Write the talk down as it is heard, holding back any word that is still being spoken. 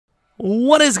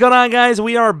What is going on, guys?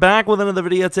 We are back with another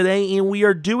video today, and we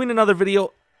are doing another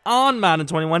video on Madden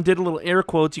 21. Did a little air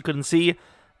quotes you couldn't see,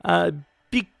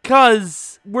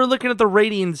 because we're looking at the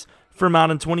ratings for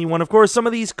Madden 21. Of course, some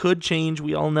of these could change.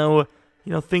 We all know,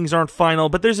 things aren't final,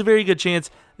 but there's a very good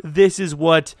chance this is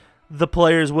what the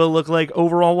players will look like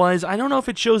overall-wise. I don't know if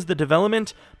it shows the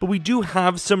development, but we do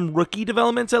have some rookie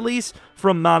developments, at least,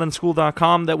 from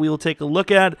MaddenSchool.com that we will take a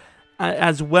look at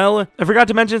as well. I forgot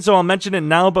to mention, so I'll mention it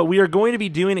now, but we are going to be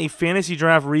doing a fantasy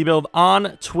draft rebuild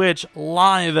on Twitch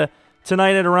live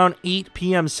tonight at around 8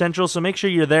 p.m. Central, so make sure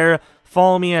you're there.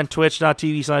 Follow me on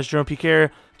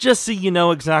twitch.tv/Jeromepkr, just so you know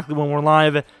exactly when we're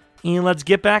live, and let's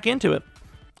get back into it.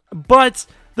 But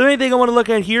the main thing I want to look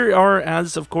at here are,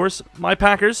 as of course, my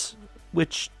Packers,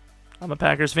 which I'm a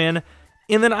Packers fan.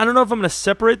 And then I don't know if I'm going to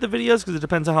separate the videos because it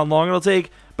depends on how long it'll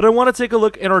take, but I want to take a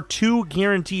look at our two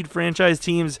guaranteed franchise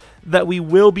teams that we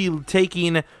will be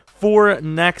taking for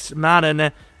next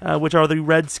Madden, which are the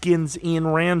Redskins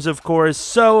and Rams, of course.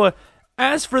 So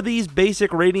as for these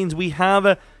basic ratings, we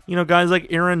have, guys like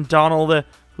Aaron Donald,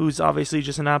 who's obviously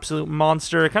just an absolute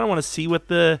monster. I kind of want to see what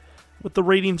the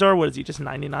ratings are. What is he, just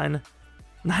 99?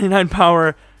 99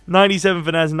 power, 97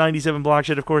 finesse, 97 block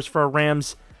shed, of course, for our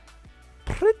Rams.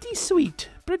 Pretty sweet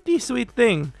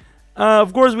thing.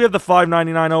 Of course, we have the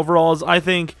 599 overalls. I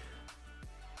think,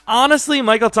 honestly,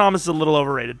 Michael Thomas is a little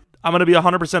overrated. I'm going to be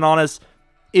 100% honest.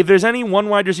 If there's any one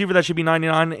wide receiver that should be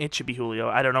 99, it should be Julio.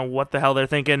 I don't know what the hell they're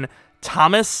thinking.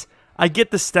 Thomas, I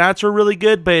get the stats are really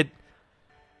good, but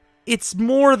it's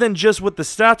more than just what the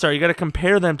stats are. You got to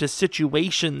compare them to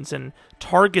situations and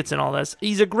targets and all this.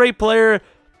 He's a great player,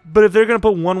 but if they're going to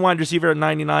put one wide receiver at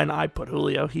 99, I put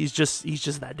Julio. He's just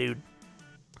that dude.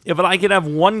 If I could have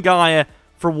one guy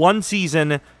for one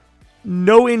season,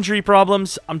 no injury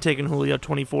problems, I'm taking Julio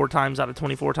 24 times out of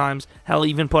 24 times. Hell,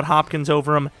 even put Hopkins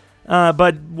over him.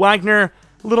 But Wagner,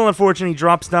 a little unfortunate, he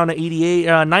drops down to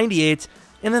 98.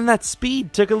 And then that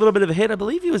speed took a little bit of a hit. I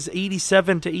believe he was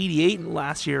 87 to 88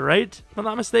 last year, right? If I'm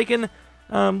not mistaken.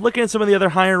 Looking at some of the other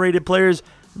higher-rated players,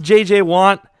 J.J.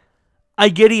 Watt, I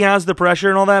get he has the pressure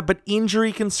and all that, but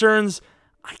injury concerns,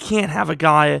 I can't have a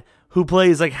guy who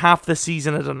plays like half the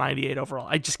season at a 98 overall.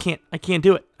 I can't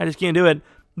do it. I just can't do it.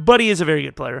 But he is a very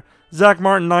good player. Zach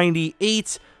Martin,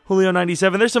 98. Julio,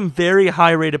 97. There's some very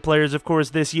high-rated players, of course,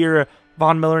 this year.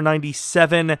 Von Miller,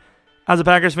 97. As a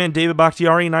Packers fan, David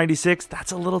Bakhtiari, 96.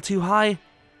 That's a little too high.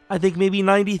 I think maybe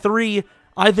 93.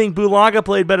 I think Bulaga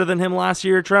played better than him last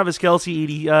year. Travis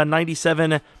Kelce,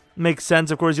 97. Makes sense.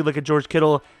 Of course, you look at George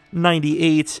Kittle,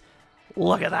 98.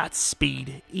 Look at that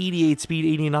speed. 88 speed,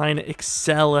 89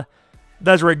 excel.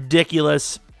 That's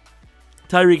ridiculous.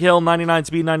 Tyreek Hill, 99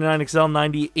 speed, 99 excel,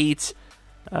 98.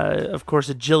 Of course,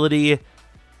 agility.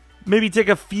 Maybe take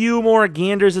a few more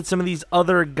ganders at some of these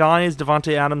other guys.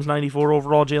 Devontae Adams, 94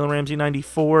 overall. Jalen Ramsey,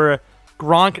 94.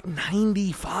 Gronk,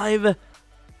 95.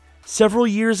 Several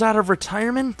years out of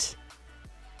retirement.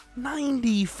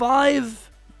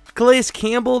 95. Calais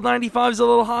Campbell, 95 is a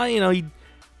little high. He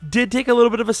did take a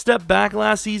little bit of a step back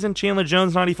last season. Chandler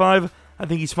Jones, 95. I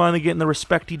think he's finally getting the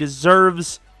respect he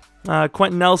deserves.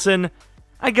 Quentin Nelson,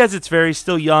 I guess it's fair. He's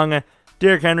still young.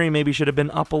 Derrick Henry maybe should have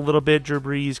been up a little bit. Drew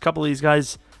Brees, a couple of these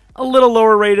guys a little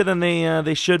lower rated than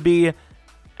they should be.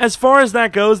 As far as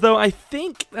that goes, though, I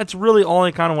think that's really all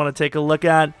I kind of want to take a look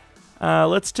at.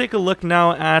 Let's take a look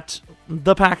now at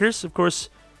the Packers. Of course,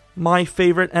 my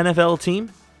favorite NFL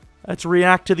team. Let's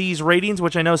react to these ratings,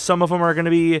 which I know some of them are going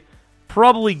to be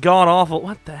probably god-awful.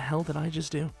 What the hell did I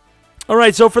just do? All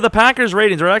right, so for the Packers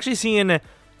ratings, we're actually seeing,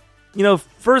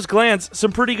 first glance,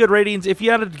 some pretty good ratings. If you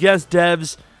had to guess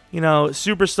devs,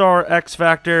 Superstar, X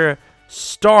Factor,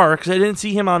 Star, because I didn't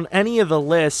see him on any of the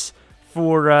lists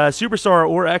for Superstar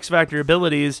or X Factor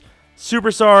abilities.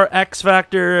 Superstar, X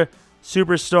Factor,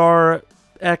 Superstar,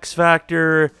 X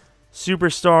Factor,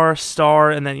 Superstar, Star,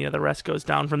 and then, the rest goes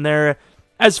down from there.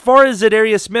 As far as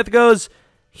Za'Darius Smith goes,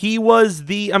 he was to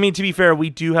be fair, we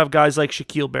do have guys like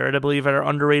Shaquille Barrett, I believe, that are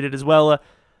underrated as well.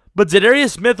 But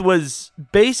Za'Darius Smith was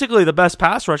basically the best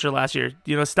pass rusher last year.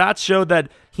 Stats showed that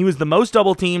he was the most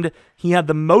double-teamed. He had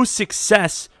the most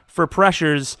success for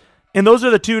pressures. And those are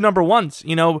the two number ones.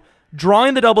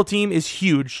 Drawing the double team is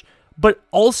huge. But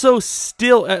also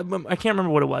still, I can't remember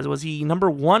what it was. Was he number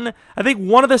one? I think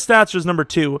one of the stats was number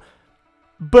 2.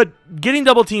 But getting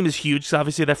double team is huge. So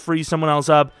obviously that frees someone else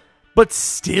up. But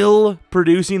still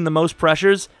producing the most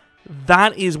pressures,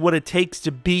 that is what it takes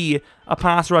to be a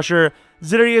pass rusher.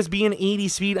 Za'Darius being 80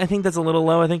 speed, I think that's a little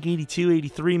low. I think 82,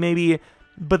 83 maybe.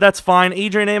 But that's fine.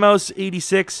 Adrian Amos,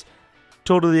 86.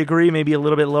 Totally agree. Maybe a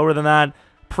little bit lower than that.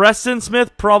 Preston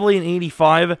Smith, probably an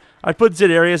 85. I'd put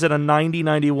Zidarius at a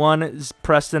 90-91.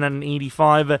 Preston at an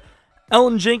 85.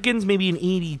 Elton Jenkins, maybe an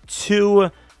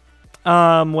 82.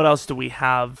 What else do we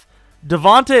have?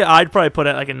 Devontae, I'd probably put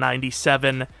at like a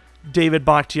 97. David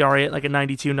Bakhtiari at like a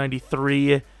 92,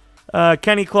 93.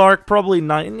 Kenny Clark, probably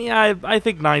 90. Yeah, I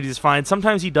think 90 is fine.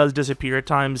 Sometimes he does disappear at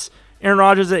times. Aaron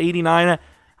Rodgers at 89.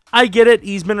 I get it.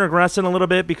 He's been regressing a little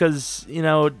bit because, you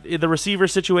know, the receiver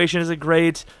situation isn't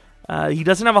great. He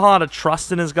doesn't have a lot of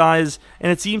trust in his guys.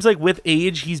 And it seems like with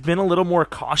age, he's been a little more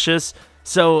cautious.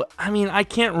 So, I mean, I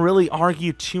can't really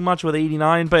argue too much with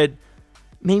 89, but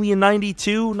maybe a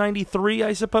 92, 93,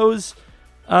 I suppose.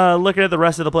 Looking at the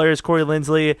rest of the players, Corey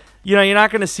Linsley, you know, you're not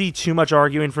going to see too much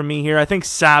arguing from me here. I think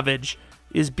Savage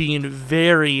is being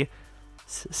very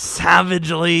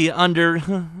savagely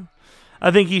under. I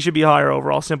think he should be higher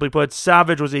overall, simply put.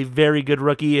 Savage was a very good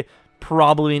rookie,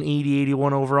 probably an 80,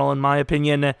 81 overall in my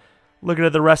opinion. Looking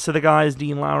at the rest of the guys,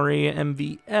 Dean Lowry,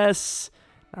 MVS,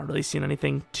 not really seeing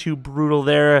anything too brutal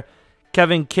there.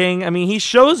 Kevin King, I mean, he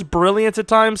shows brilliance at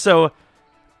times, so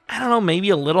I don't know,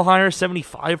 maybe a little higher,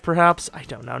 75 perhaps. I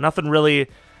don't know. Nothing really.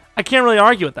 I can't really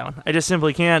argue with that one. I just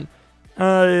simply can't.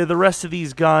 The rest of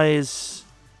these guys,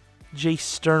 Jay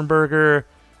Sternberger.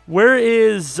 Where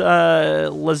is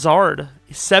Lazard?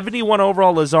 71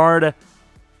 overall Lazard.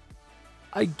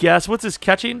 I guess. What's his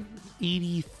catching?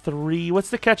 83. What's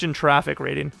the catch in traffic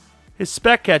rating? His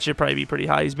spec catch should probably be pretty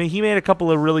high. He made a couple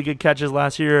of really good catches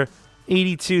last year.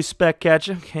 82 spec catch.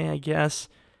 Okay, I guess.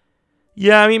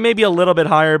 Yeah, I mean, maybe a little bit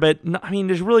higher, but I mean,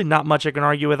 there's really not much I can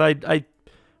argue with. I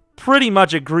pretty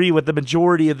much agree with the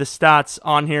majority of the stats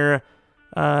on here.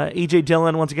 A.J.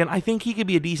 Dillon, once again, I think he could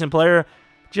be a decent player,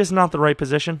 just not the right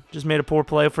position. Just made a poor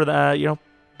play for the, you know,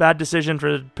 bad decision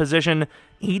for the position.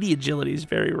 80 agility is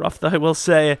very rough, though, I will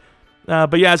say.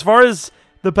 But yeah, as far as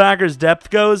the Packers' depth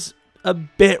goes, a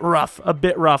bit rough, a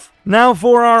bit rough. Now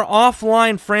for our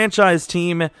offline franchise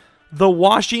team, the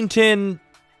Washington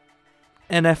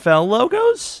NFL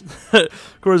logos.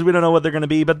 Of course, we don't know what they're going to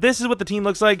be, but this is what the team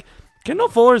looks like. Kendall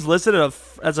Fuller's listed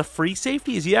as a free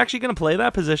safety. Is he actually going to play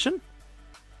that position?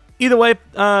 Either way,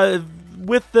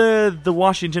 with the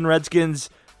Washington Redskins,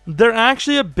 they're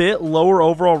actually a bit lower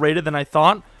overall rated than I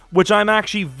thought, which I'm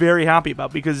actually very happy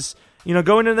about because, you know,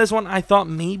 going into this one, I thought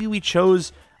maybe we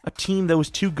chose a team that was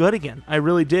too good again. I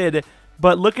really did.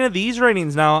 But looking at these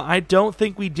ratings now, I don't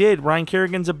think we did. Ryan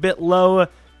Kerrigan's a bit low.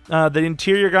 The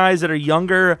interior guys that are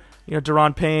younger, you know,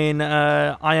 Daron Payne,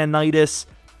 Ioannidis,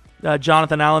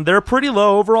 Jonathan Allen, they're pretty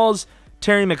low overalls.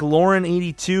 Terry McLaurin,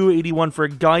 82, 81 for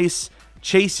Geis.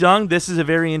 Chase Young, this is a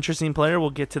very interesting player.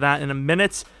 We'll get to that in a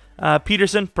minute.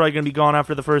 Peterson, probably going to be gone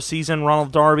after the first season.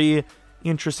 Ronald Darby,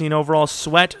 interesting overall.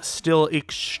 Sweat, still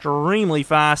extremely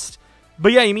fast.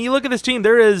 But yeah, I mean, you look at this team,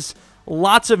 there is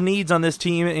lots of needs on this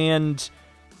team, and,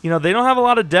 you know, they don't have a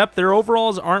lot of depth. Their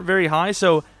overalls aren't very high,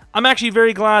 so I'm actually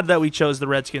very glad that we chose the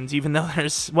Redskins, even though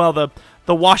there's, well,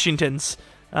 the Washingtons,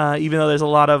 even though there's a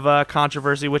lot of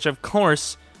controversy, which, of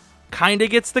course, kind of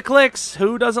gets the clicks.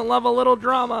 Who doesn't love a little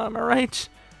drama, am I right?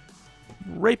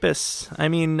 Rapists. I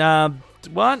mean,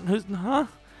 what? Who's, huh?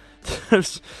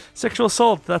 Sexual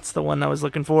assault, that's the one I was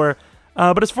looking for.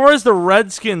 But as far as the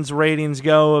Redskins ratings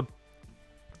go,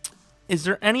 is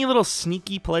there any little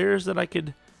sneaky players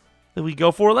that we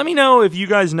go for? Let me know if you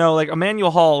guys know, like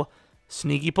Emmanuel Hall,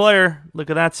 sneaky player. Look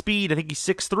at that speed. I think he's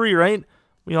 6'3", right?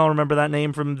 We all remember that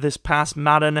name from this past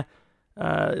Madden.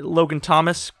 Logan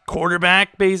Thomas,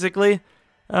 quarterback, basically.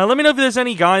 Let me know if there's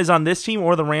any guys on this team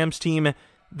or the Rams team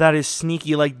that is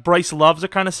sneaky. Like Bryce Love's a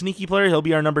kind of sneaky player. He'll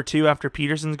be our number 2 after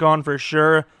Peterson's gone for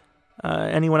sure.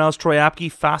 Anyone else? Troy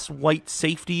Apke, fast white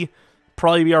safety.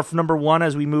 Probably be our number 1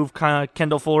 as we move kind of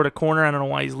Kendall Fuller to corner. I don't know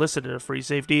why he's listed as a free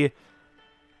safety.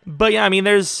 But yeah, I mean,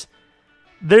 there's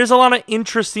a lot of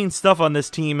interesting stuff on this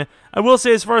team. I will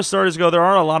say, as far as starters go, there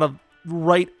are a lot of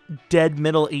right dead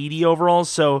middle 80 overalls,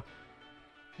 so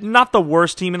not the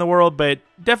worst team in the world, but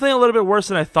definitely a little bit worse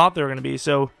than I thought they were going to be,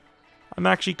 so I'm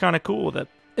actually kind of cool with it.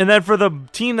 And then for the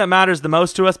team that matters the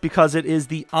most to us, because it is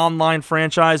the online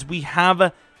franchise, we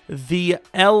have the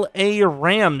LA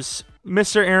Rams.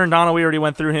 Mr. Aaron Donald, we already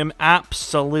went through him.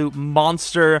 Absolute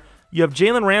monster. You have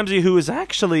Jalen Ramsey, who is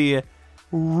actually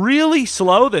really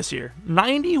slow this year.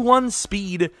 91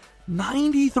 speed,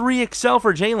 93 excel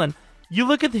for Jalen. You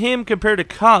look at him compared to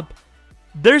Kupp,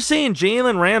 they're saying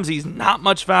Jalen Ramsey's not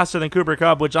much faster than Cooper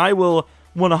Kupp, which I will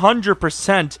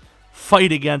 100%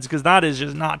 fight against because that is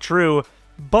just not true.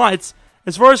 But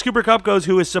as far as Cooper Kupp goes,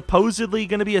 who is supposedly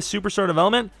going to be a superstar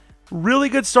development, really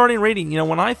good starting rating. You know,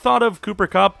 when I thought of Cooper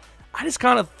Kupp, I just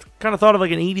kind of thought of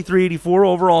like an 83, 84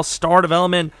 overall star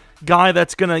development, guy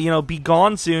that's going to, you know, be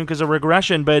gone soon because of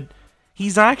regression, but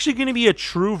he's actually going to be a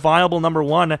true viable number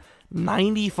one.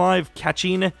 95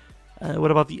 catching.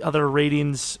 What about the other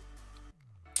ratings?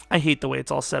 I hate the way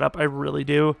it's all set up. I really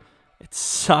do. It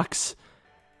sucks.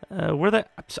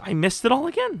 I missed it all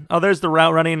again. Oh, there's the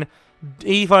route running.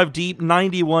 85 deep,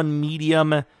 91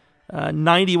 medium,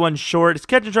 91 short. His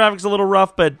catching traffic's a little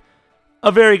rough, but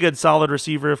a very good solid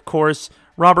receiver, of course.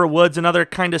 Robert Woods, another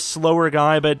kind of slower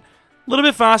guy, but a little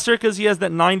bit faster because he has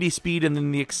that 90 speed, and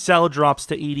then the excel drops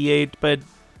to 88. But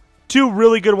two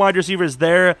really good wide receivers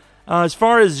there. As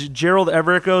far as Gerald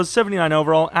Everett goes, 79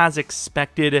 overall, as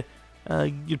expected.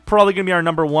 You're probably going to be our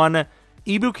number one.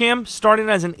 Ibukam starting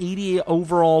as an 88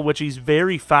 overall, which he's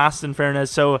very fast in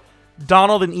fairness. So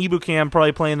Donald and Ibukam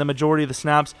probably playing the majority of the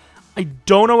snaps. I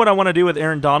don't know what I want to do with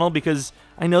Aaron Donald because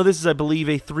I know this is, I believe,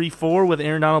 a 3-4 with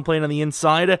Aaron Donald playing on the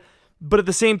inside. But at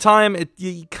the same time,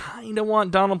 you kind of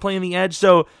want Donald playing the edge.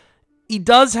 So he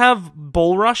does have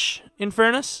bull rush, in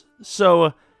fairness.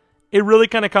 So it really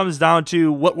kind of comes down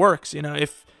to what works. You know,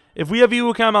 if we have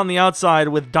Ibukam on the outside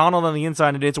with Donald on the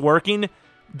inside and it's working,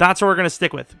 that's what we're going to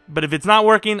stick with. But if it's not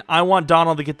working, I want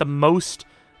Donald to get the most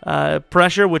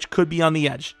pressure, which could be on the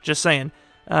edge. Just saying.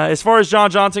 As far as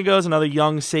John Johnson goes, another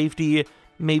young safety,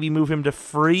 maybe move him to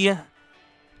free.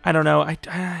 I don't know. I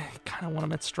kind of want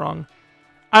him at strong.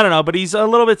 I don't know, but he's a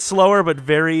little bit slower, but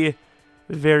very,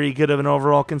 very good of an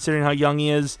overall considering how young he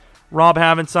is. Rob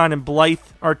Havenstein and Blythe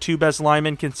are two best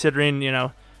linemen considering, you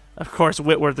know, of course,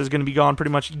 Whitworth is going to be gone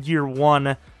pretty much year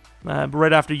one.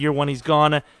 Right after year one, he's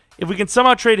gone. If we can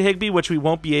somehow trade Higbee, which we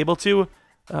won't be able to.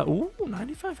 Ooh,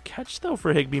 95 catch, though,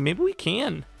 for Higbee. Maybe we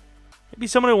can. Maybe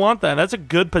someone will want that. That's a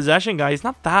good possession guy. He's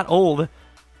not that old.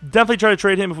 Definitely try to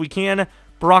trade him if we can.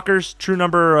 Brockers, true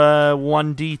number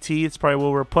 1 DT. It's probably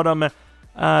where we'll put him.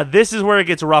 This is where it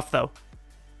gets rough, though.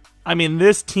 I mean,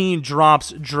 this team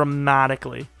drops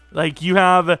dramatically. Like, you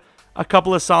have a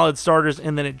couple of solid starters,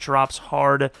 and then it drops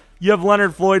hard. You have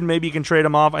Leonard Floyd. Maybe you can trade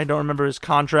him off. I don't remember his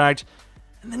contract.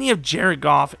 And then you have Jared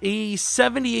Goff, a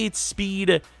 78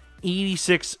 speed,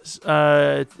 86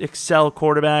 excel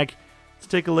quarterback. Let's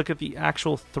take a look at the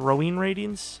actual throwing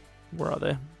ratings. Where are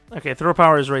they? Okay, throw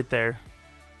power is right there.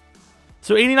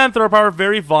 So 89 throw power,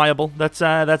 very viable. That's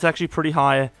actually pretty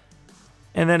high.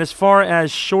 And then as far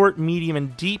as short, medium,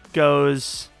 and deep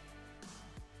goes,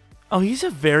 oh, he's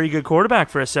a very good quarterback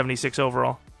for a 76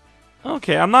 overall.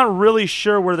 Okay, I'm not really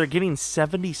sure where they're getting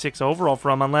 76 overall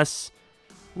from, unless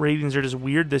ratings are just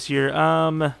weird this year.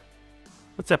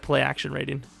 What's that play action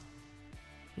rating?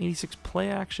 86 play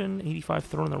action, 85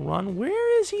 throw in the run.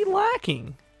 Where is he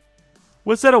lacking?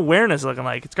 What's that awareness looking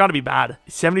like? It's got to be bad.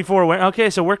 74 awareness. Okay,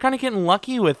 so we're kind of getting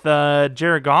lucky with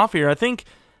Jared Goff here. I think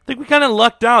we kind of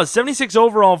lucked out. 76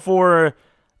 overall for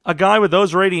a guy with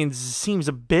those ratings seems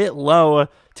a bit low.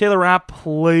 Taylor Rapp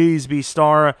plays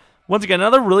B-star. Once again,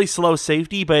 another really slow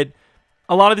safety, but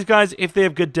a lot of these guys, if they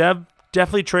have good dev,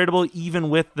 definitely tradable even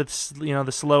with the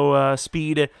slow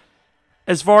speed.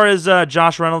 As far as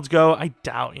Josh Reynolds go, I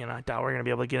doubt we're going to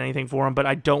be able to get anything for him, but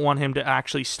I don't want him to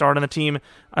actually start on the team.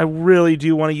 I really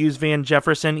do want to use Van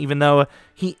Jefferson, even though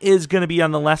he is going to be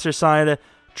on the lesser side.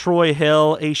 Troy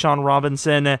Hill, Ashawn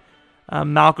Robinson,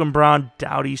 Malcolm Brown,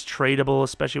 doubt he's tradable,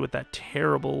 especially with that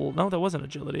terrible... No, that wasn't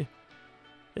agility.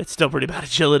 It's still pretty bad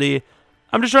agility.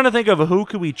 I'm just trying to think of who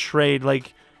could we trade.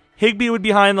 Like, Higbee would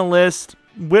be high on the list.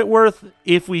 Whitworth,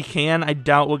 if we can. I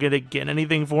doubt we'll get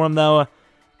anything for him, though.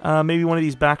 Maybe one of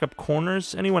these backup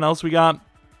corners. Anyone else we got?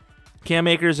 Cam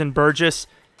Akers and Burgess.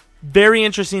 Very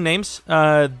interesting names.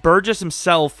 Burgess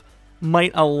himself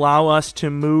might allow us to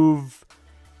move...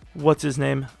 What's his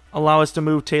name? Allow us to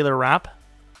move Taylor Rapp.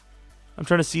 I'm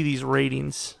trying to see these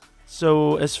ratings.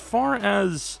 So, as far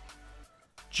as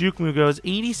juke move goes,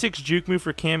 86 juke move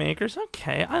for Cam Akers.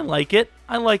 Okay, I like it.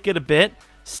 I like it a bit.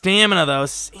 Stamina, though,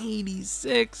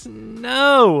 86.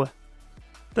 No!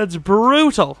 That's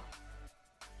brutal.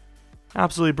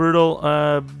 Absolutely brutal.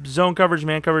 Zone coverage,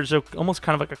 man coverage, so almost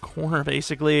kind of like a corner,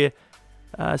 basically.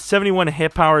 71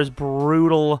 hit power is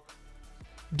brutal.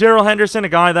 Darrell Henderson, a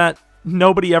guy that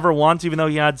nobody ever wants, even though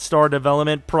he had star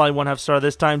development. Probably won't have star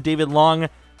this time. David Long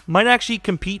might actually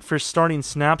compete for starting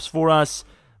snaps for us.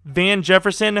 Van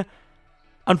Jefferson,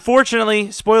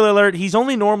 unfortunately, spoiler alert, he's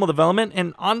only normal development,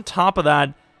 and on top of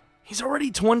that, he's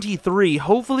already 23.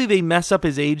 Hopefully they mess up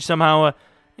his age somehow.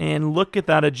 And look at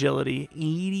that agility.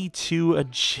 82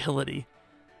 agility.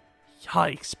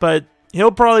 Yikes. But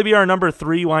he'll probably be our number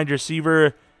 3 wide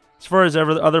receiver. As far as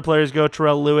other players go,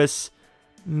 Terrell Lewis,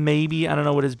 maybe. I don't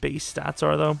know what his base stats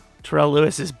are, though. Terrell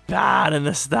Lewis is bad in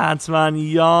the stats, man.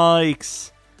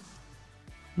 Yikes.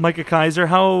 Micah Kaiser,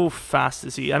 how fast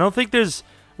is he? I don't think there's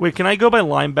Wait, can I go by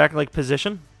linebacker, like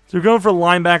position? So we're going for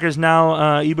linebackers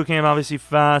now. Ibukam obviously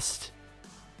fast.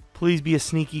 Please be a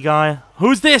sneaky guy.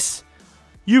 Who's this?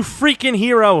 You freaking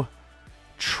hero.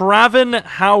 Travin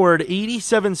Howard,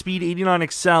 87 speed, 89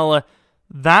 excel.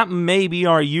 That may be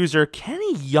our user.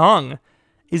 Kenny Young.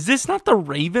 Is this not the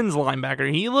Ravens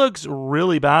linebacker? He looks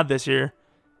really bad this year.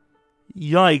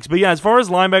 Yikes. But yeah, as far as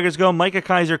linebackers go, Micah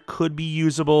Kaiser could be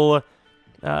usable.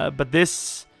 But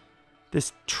this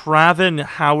Travin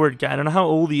Howard guy, I don't know how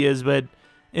old he is, but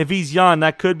if he's young,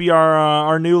 that could be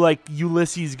our new like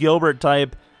Ulysses Gilbert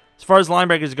type. As far as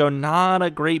linebackers go, not a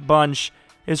great bunch.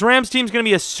 This Rams team's going to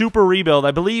be a super rebuild.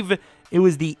 I believe it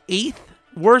was the 8th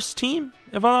worst team,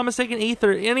 if I'm not mistaken, 8th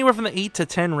or anywhere from the 8 to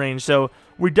 10 range. So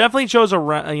we definitely chose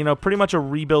pretty much a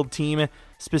rebuild team,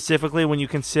 specifically when you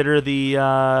consider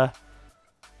the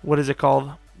what is it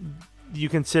called? You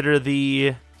consider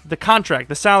the contract,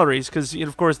 the salaries, because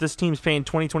of course this team's paying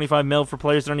 20-25 mil for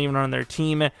players that aren't even on their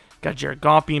team. Got Jared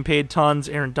Goff being paid tons,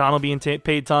 Aaron Donald being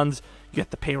paid tons. You have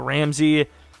to pay Ramsey.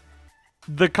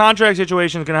 The contract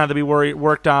situation is going to have to be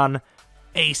worked on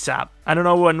ASAP. I don't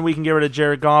know when we can get rid of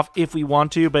Jared Goff if we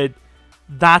want to, but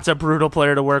that's a brutal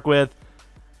player to work with.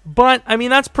 But, I mean,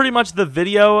 that's pretty much the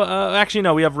video. Actually,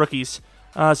 no, we have rookies.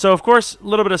 So, of course, a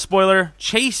little bit of spoiler.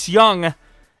 Chase Young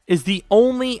is the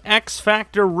only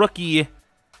X-Factor rookie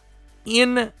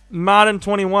in Madden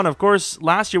 21. Of course,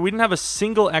 last year we didn't have a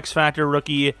single X-Factor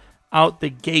rookie out the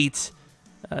gate.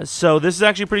 So this is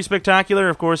actually pretty spectacular.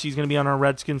 Of course, he's going to be on our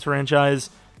Redskins franchise.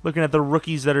 Looking at the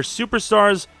rookies that are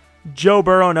superstars. Joe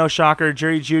Burrow, no shocker.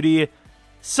 Jerry Jeudy.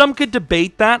 Some could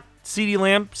debate that. CeeDee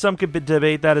Lamb, some could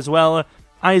debate that as well.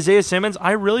 Isaiah Simmons,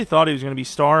 I really thought he was going to be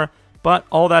star, but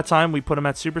all that time we put him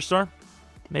at superstar.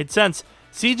 Made sense.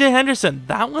 CJ Henderson,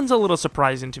 that one's a little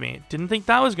surprising to me. Didn't think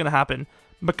that was going to happen.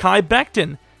 Mekhi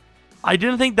Becton, I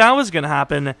didn't think that was going to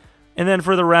happen. And then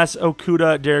for the rest,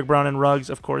 Okuda, Derek Brown, and Ruggs,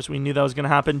 of course, we knew that was going to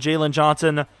happen. Jalen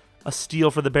Johnson, a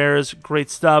steal for the Bears, great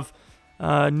stuff.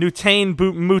 Nutain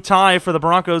Mutai for the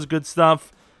Broncos, good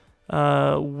stuff.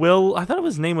 Will, I thought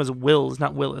his name was Wills,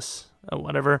 not Willis.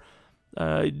 Whatever.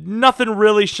 Nothing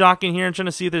really shocking here. I'm trying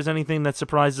to see if there's anything that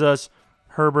surprises us.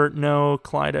 Herbert, no.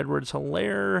 Clyde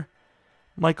Edwards-Helaire.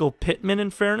 Michael Pittman, in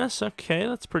fairness. Okay,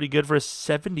 that's pretty good for a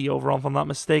 70 overall, if I'm not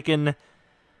mistaken.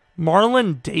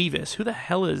 Marlon Davis. Who the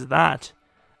hell is that?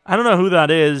 I don't know who that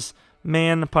is.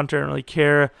 Man, punter, I don't really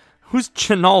care. Who's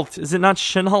Chenault? Is it not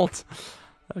Chenault?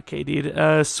 Okay,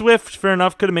 dude. Swift, fair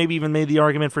enough. Could have maybe even made the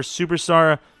argument for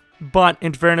superstar. But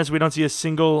in fairness, we don't see a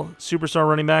single superstar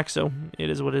running back, so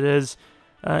it is what it is.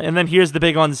 And then here's the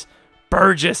big ones.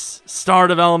 Burgess, star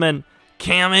development.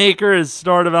 Cam Akers,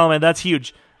 star development. That's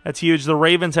huge. That's huge. The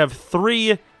Ravens have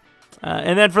 3.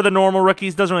 And then for the normal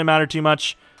rookies, doesn't really matter too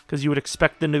much because you would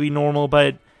expect them to be normal.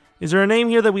 But is there a name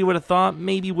here that we would have thought?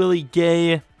 Maybe Willie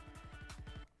Gay.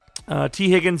 T.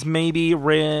 Higgins, maybe.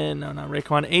 No, not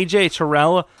Raekwon. AJ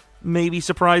Terrell, maybe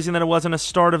surprising that it wasn't a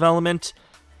star development.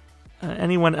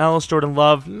 Anyone else? Jordan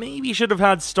Love, maybe should have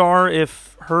had star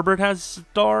if Herbert has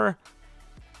star.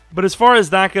 But as far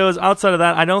as that goes, outside of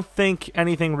that, I don't think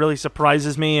anything really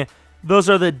surprises me. Those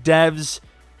are the devs.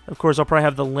 Of course, I'll probably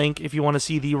have the link if you want to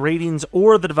see the ratings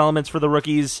or the developments for the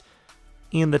rookies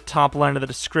in the top line of the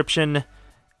description.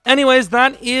 Anyways,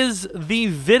 that is the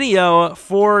video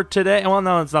for today. Well,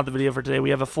 no, it's not the video for today. We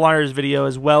have a Flyers video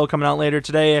as well coming out later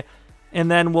today. And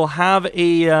then we'll have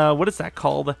a, what is that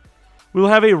called? We will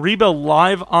have a rebuild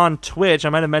live on Twitch. I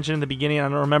might have mentioned in the beginning, I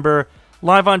don't remember.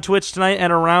 Live on Twitch tonight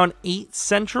at around 8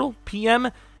 Central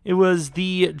PM. It was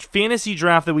the fantasy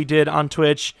draft that we did on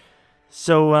Twitch.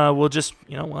 So we'll just,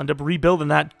 we'll end up rebuilding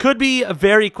that. Could be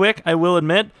very quick, I will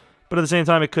admit. But at the same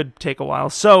time, it could take a while.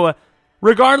 So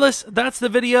regardless, that's the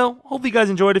video. Hope you guys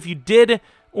enjoyed. If you did,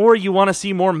 or you want to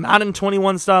see more Madden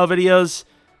 21 style videos,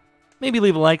 maybe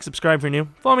leave a like, subscribe if you're new.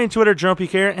 Follow me on Twitter,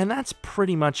 Jeromepkr, and that's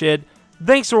pretty much it.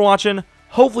 Thanks for watching.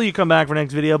 Hopefully you come back for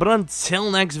next video. But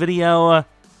until next video,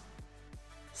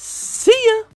 see ya!